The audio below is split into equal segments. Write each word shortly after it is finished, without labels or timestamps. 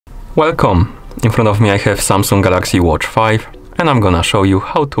Welcome! In front of me I have Samsung Galaxy Watch 5 and I'm gonna show you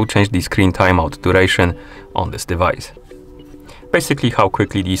how to change the screen timeout duration on this device. Basically how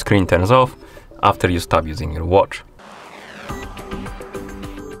quickly the screen turns off after you stop using your watch.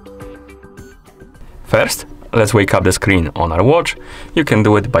 First, let's wake up the screen on our watch. You can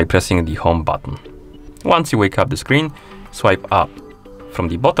do it by pressing the home button. Once you wake up the screen, swipe up from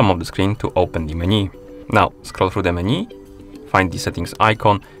the bottom of the screen to open the menu. Now scroll through the menu, find the settings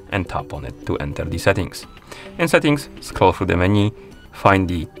icon and tap on it to enter the settings. In settings, scroll through the menu, find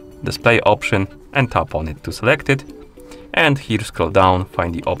the display option and tap on it to select it. And here scroll down,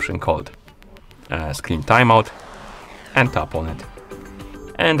 find the option called screen timeout and tap on it.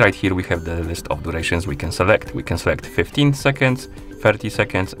 And right here we have the list of durations we can select. We can select 15 seconds, 30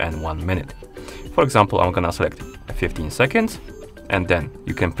 seconds and 1 minute. For example, I'm gonna select 15 seconds and then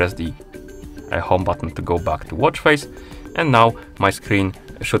you can press the home button to go back to watch face. And now my screen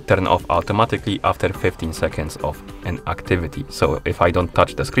should turn off automatically after 15 seconds of an activity. So if I don't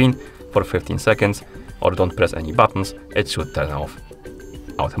touch the screen for 15 seconds or don't press any buttons, it should turn off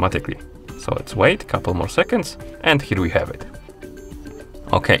automatically. So let's wait a couple more seconds and here we have it.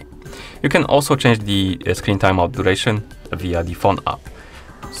 Okay, you can also change the screen timeout duration via the phone app.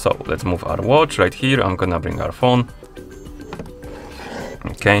 So let's move our watch right here. I'm gonna bring our phone.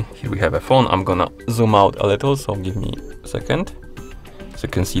 Okay, here we have a phone. I'm gonna zoom out a little, so give me a second. So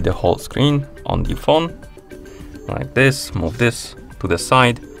you can see the whole screen on the phone, like this. Move this to the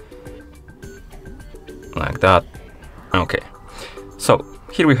side, like that. Okay, so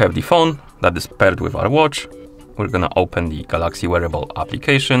here we have the phone that is paired with our watch. We're gonna open the Galaxy Wearable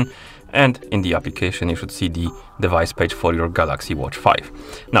application, and in the application you should see the device page for your Galaxy Watch 5.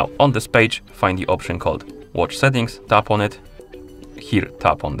 Now on this page, find the option called Watch Settings, tap on it. Here,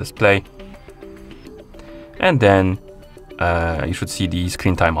 tap on Display, and then you should see the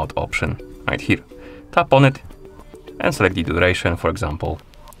screen timeout option right here. Tap on it and select the duration, for example,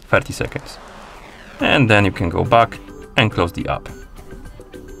 30 seconds. And then you can go back and close the app.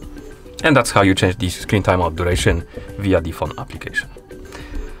 And that's how you change the screen timeout duration via the phone application.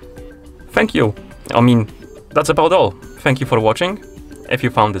 Thank you. That's about all. Thank you for watching. If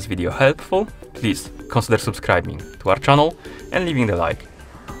you found this video helpful, please consider subscribing to our channel and leaving the like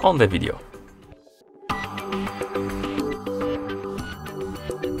on the video.